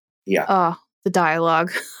 question. Yeah. Oh, the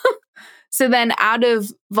dialogue. So then out of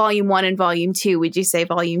volume 1 and volume 2, would you say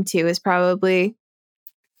volume 2 is probably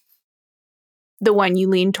the one you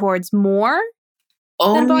lean towards more?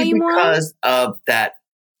 Only because of that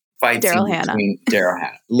fight Daryl scene Hannah. between Daryl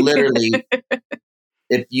Hannah. Literally,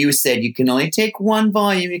 if you said you can only take one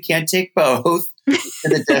volume, you can't take both to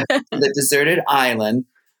the deserted island,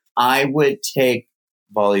 I would take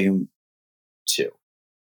volume 2.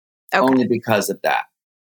 Okay. Only because of that.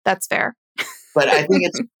 That's fair. But I think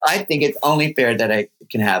it's only fair that I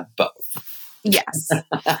can have both. Yes.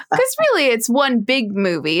 Because really it's one big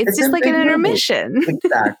movie. It's just like an intermission.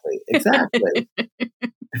 Exactly.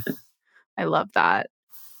 I love that.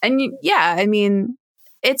 And I mean,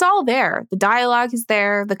 it's all there. The dialogue is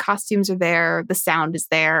there. The costumes are there. The sound is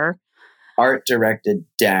there. Art directed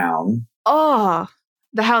down. Oh,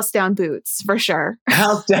 the house down boots for sure.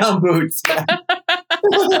 House down boots.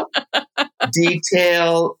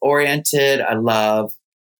 Detail oriented. I love.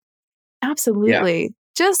 Absolutely.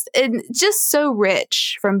 Yeah. Just so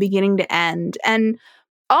rich from beginning to end. And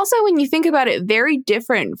also when you think about it, very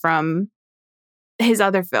different from his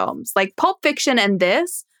other films. Like Pulp Fiction and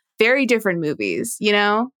this, very different movies, you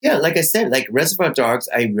know? Yeah, like I said, like Reservoir Dogs,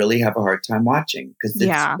 I really have a hard time watching because it's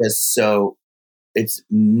just it's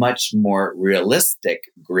much more realistic,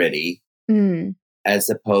 gritty, as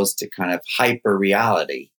opposed to kind of hyper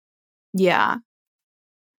reality. Yeah.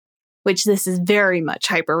 Which this is very much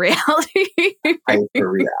hyper reality.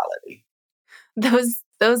 Hyper reality.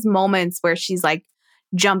 Those moments where she's like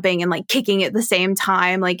jumping and like kicking at the same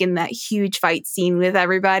time, like in that huge fight scene with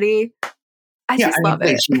everybody. I just love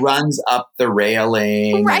it. She runs up the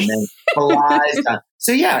railing and then collides.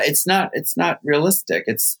 So yeah, it's not realistic.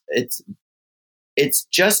 It's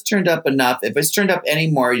just turned up enough. If it's turned up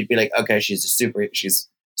any more, you'd be like, okay, she's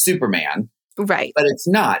Superman. Right. But it's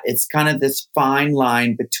not. It's kind of this fine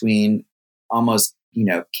line between almost,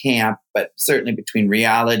 camp, but certainly between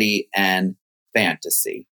reality and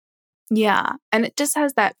fantasy. Yeah. And it just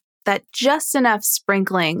has that just enough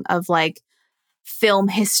sprinkling of like film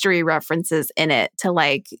history references in it to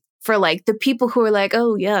like, for like the people who are like,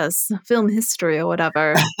 oh yes, film history or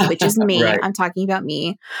whatever, which is me. Right. I'm talking about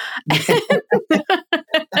me.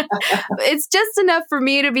 It's just enough for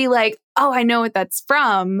me to be like, oh, I know what that's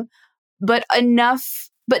from. But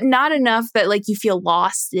not enough that like you feel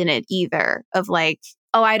lost in it either of like,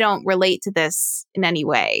 oh, I don't relate to this in any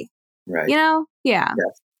way. Right. Yeah. Yes.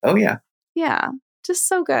 Oh, yeah. Yeah. Just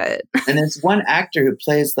so good. And there's one actor who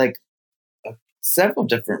plays like several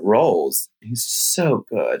different roles. He's so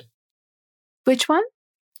good. Which one?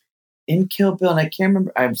 In Kill Bill.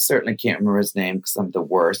 And I certainly can't remember his name because I'm the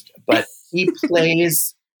worst, but he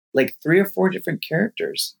plays like 3 or 4 different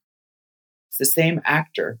characters. It's the same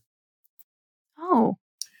actor. Oh.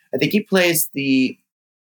 I think he plays I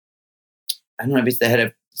don't know if he's the head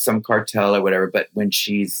of some cartel or whatever, but when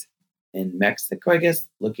she's in Mexico, I guess,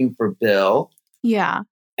 looking for Bill. Yeah.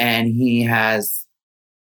 And he's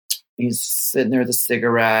sitting there with a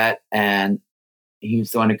cigarette and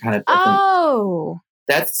he's the one who kind of... Oh.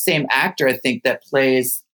 That's the same actor, I think, that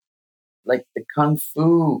plays like the kung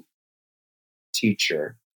fu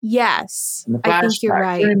teacher. Yes. In the I think you're flashback.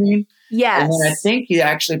 right. You know what I mean? Yes. And then I think he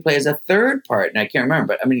actually plays a third part, and I can't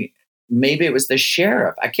remember. But I mean, maybe it was the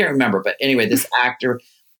sheriff. I can't remember. But anyway, this actor,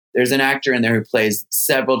 there's an actor in there who plays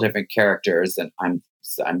several different characters, and I'm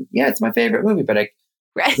yeah, it's my favorite movie. But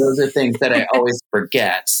Right. those are things that I always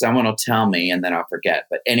forget. Someone will tell me, and then I'll forget.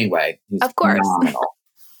 But anyway, he's Of course. phenomenal.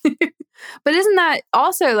 But isn't that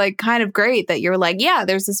also like kind of great that you're like, yeah,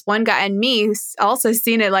 there's this one guy, and me who's also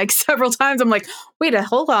seen it like several times. I'm like, wait,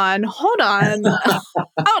 hold on, hold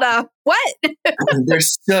up, what? They're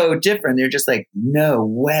so different. They're just like, no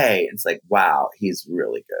way. It's like, wow, he's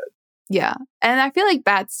really good. Yeah, and I feel like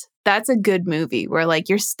that's a good movie where like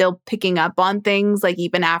you're still picking up on things like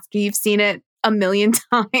even after you've seen it a million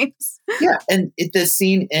times. Yeah, and the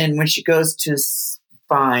scene in when she goes to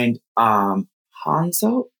find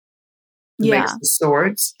Hanzo. Who makes the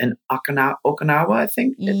swords in Okinawa, I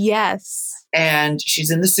think. Yes. And she's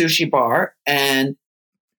in the sushi bar, and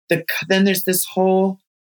then there's this whole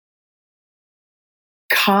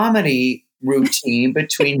comedy routine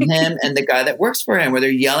between him and the guy that works for him, where they're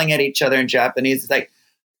yelling at each other in Japanese. It's like,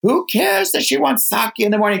 who cares that she wants sake in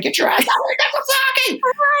the morning? Get your ass out and get some sake!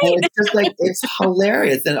 Right. And it's just like, it's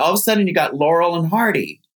hilarious. And all of a sudden you got Laurel and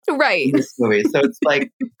Hardy right in this movie. So it's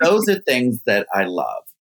like, those are things that I love.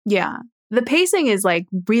 Yeah. The pacing is like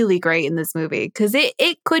really great in this movie because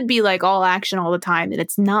it could be like all action all the time, and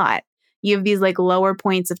it's not. You have these like lower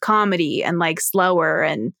points of comedy and like slower,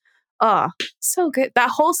 and so good.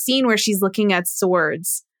 That whole scene where she's looking at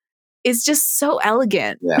swords is just so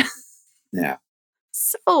elegant. Yeah. Yeah.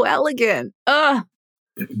 So elegant.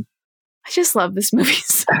 I just love this movie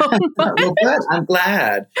so much. Well, good. I'm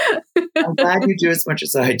glad you do as much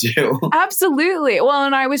as I do. Absolutely. Well,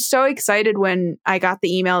 and I was so excited when I got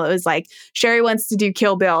the email that was like, Sherry wants to do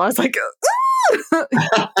Kill Bill. I was like,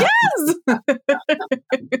 yes.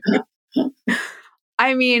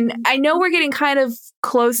 I mean, I know we're getting kind of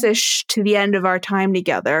close-ish to the end of our time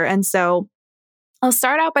together. And so I'll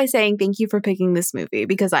start out by saying thank you for picking this movie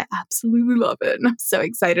because I absolutely love it. And I'm so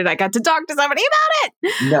excited I got to talk to somebody about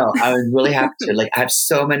it. No, I was really happy to. Like, I have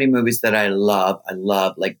so many movies that I love.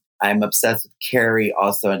 Like, I'm obsessed with Carrie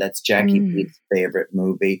also, and that's Jackie Beat's favorite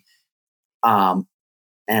movie. And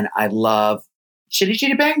I love Chitty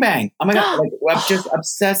Chitty Bang Bang. Oh my God. Like, I'm just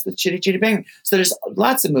obsessed with Chitty Chitty Bang Bang. So there's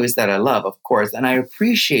lots of movies that I love, of course. And I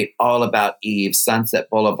appreciate All About Eve, Sunset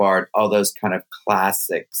Boulevard, all those kind of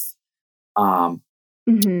classics.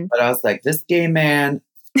 But I was like, this gay man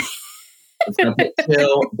is going to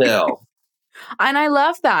Kill Bill. And I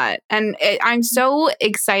love that. And I'm so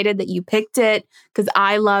excited that you picked it because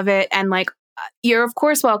I love it. And like, you're of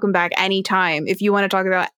course welcome back anytime if you want to talk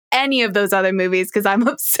about any of those other movies because I'm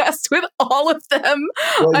obsessed with all of them.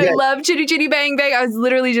 Well, I love Chitty Chitty Bang Bang. I was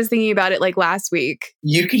literally just thinking about it like last week.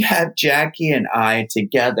 You could have Jackie and I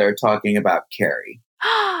together talking about Carrie.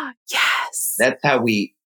 Yes. That's how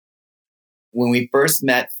when we first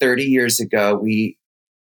met 30 years ago, we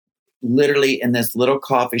literally in this little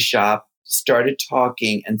coffee shop started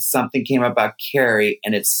talking and something came up about Carrie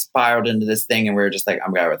and it spiraled into this thing. And we were just like,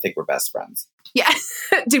 I think we're best friends. Yeah.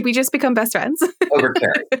 Did we just become best friends? Over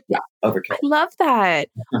Carrie. Yeah, over Carrie. I love that.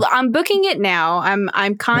 I'm booking it now.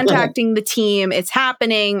 I'm contacting the team. It's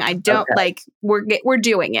happening. I don't we're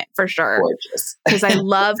doing it for sure. Gorgeous. Because I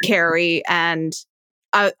love Carrie and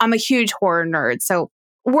I'm a huge horror nerd. So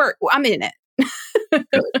I'm in it.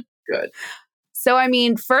 Good. So, I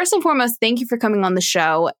mean, first and foremost, thank you for coming on the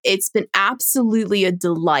show. It's been absolutely a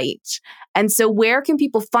delight. And so where can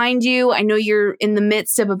people find you? I know you're in the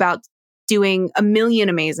midst of about doing a million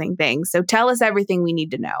amazing things. So tell us everything we need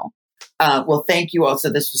to know. Well, thank you also.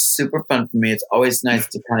 This was super fun for me. It's always nice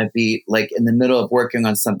to kind of be like in the middle of working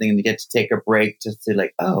on something and to get to take a break just to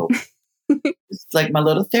like, it's like my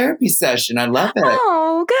little therapy session. I love it.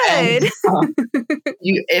 Oh, good. And,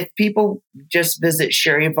 if people just visit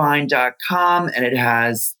sherryvine.com and it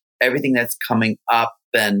has everything that's coming up.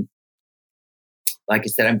 And like I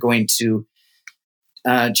said, I'm going to,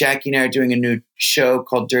 Jackie and I are doing a new show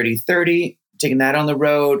called Dirty 30, taking that on the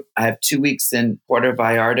road. I have 2 weeks in Puerto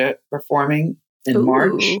Vallarta performing in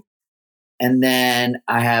March. And then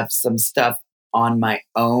I have some stuff on my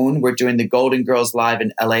own. We're doing the Golden Girls Live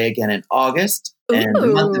in LA again in August. And the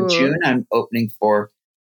month of June, I'm opening for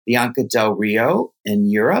Bianca Del Rio in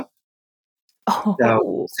Europe.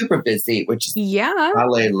 So super busy, which is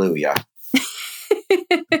hallelujah.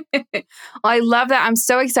 I love that. I'm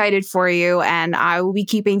so excited for you, and I will be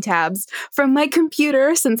keeping tabs from my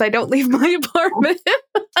computer since I don't leave my apartment.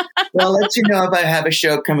 Well, I'll let you know if I have a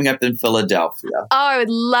show coming up in Philadelphia. Oh, I would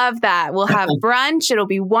love that. We'll have brunch. It'll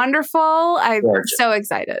be wonderful. I'm Gorgeous. so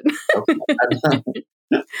excited. Okay.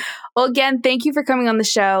 Well, again, thank you for coming on the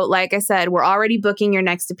show. Like I said, we're already booking your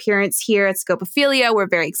next appearance here at Scopophilia. We're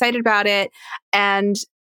very excited about it and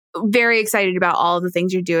very excited about all of the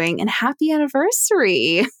things you're doing. And happy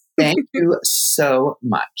anniversary. Thank you so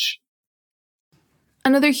much.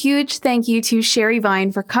 Another huge thank you to Sherry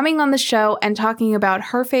Vine for coming on the show and talking about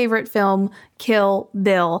her favorite film, Kill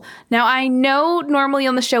Bill. Now, I know normally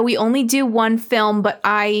on the show we only do one film, but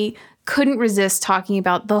I couldn't resist talking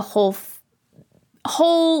about the whole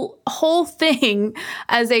thing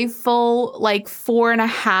as a full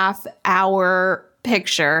 4.5 hour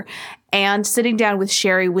picture. And sitting down with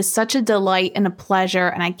Sherry was such a delight and a pleasure.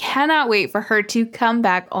 And I cannot wait for her to come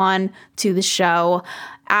back on to the show.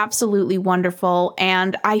 Absolutely wonderful.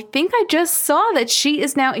 And I think I just saw that she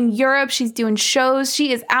is now in Europe. She's doing shows.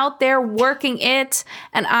 She is out there working it.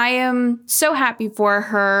 And I am so happy for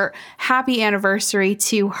her. Happy anniversary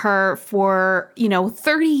to her for,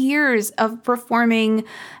 30 years of performing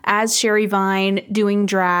as Sherry Vine, doing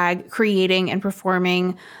drag, creating and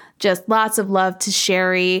performing. Just lots of love to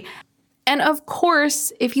Sherry. And of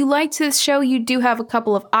course, if you liked this show, you do have a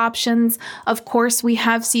couple of options. Of course, we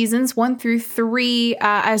have seasons 1 through 3,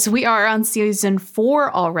 as we are on season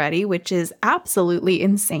 4 already, which is absolutely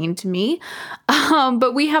insane to me.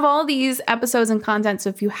 But we have all these episodes and content. So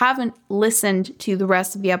if you haven't listened to the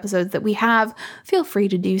rest of the episodes that we have, feel free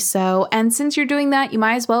to do so. And since you're doing that, you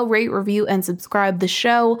might as well rate, review, and subscribe the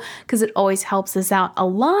show because it always helps us out a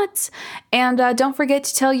lot. And don't forget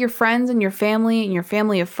to tell your friends and your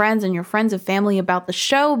family of friends and your friends of family about the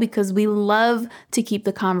show because we love to keep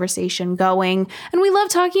the conversation going and we love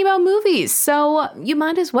talking about movies. So you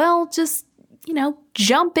might as well just,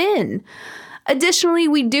 jump in. Additionally,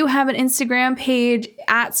 we do have an Instagram page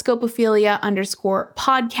at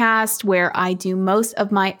Scopophilia_podcast where I do most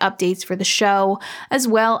of my updates for the show, as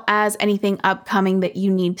well as anything upcoming that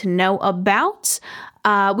you need to know about.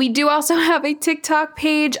 We do also have a TikTok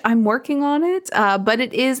page. I'm working on it, but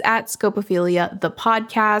it is at Scopophilia, the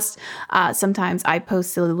podcast. Sometimes I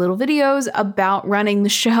post silly little videos about running the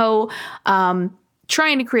show,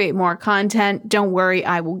 trying to create more content. Don't worry,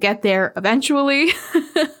 I will get there eventually.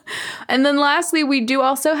 And then lastly, we do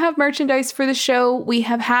also have merchandise for the show. We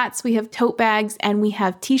have hats, we have tote bags, and we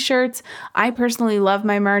have t-shirts. I personally love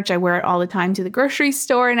my merch. I wear it all the time to the grocery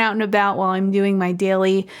store and out and about while I'm doing my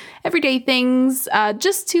daily, everyday things,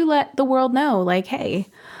 just to let the world know, hey,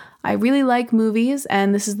 I really like movies,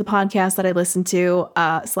 and this is the podcast that I listen to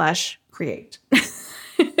 / create.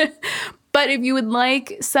 But if you would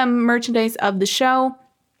like some merchandise of the show,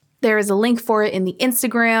 there is a link for it in the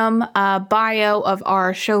Instagram bio of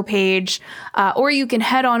our show page, or you can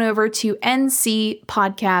head on over to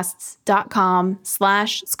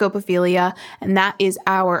ncpodcasts.com/Scopophilia, and that is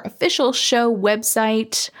our official show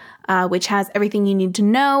website, which has everything you need to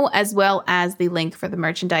know, as well as the link for the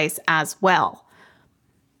merchandise as well.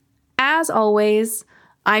 As always,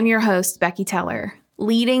 I'm your host, Becky Teller,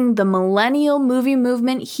 leading the millennial movie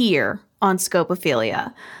movement here on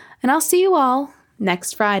Scopophilia. And I'll see you all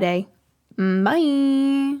next Friday.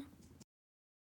 Bye.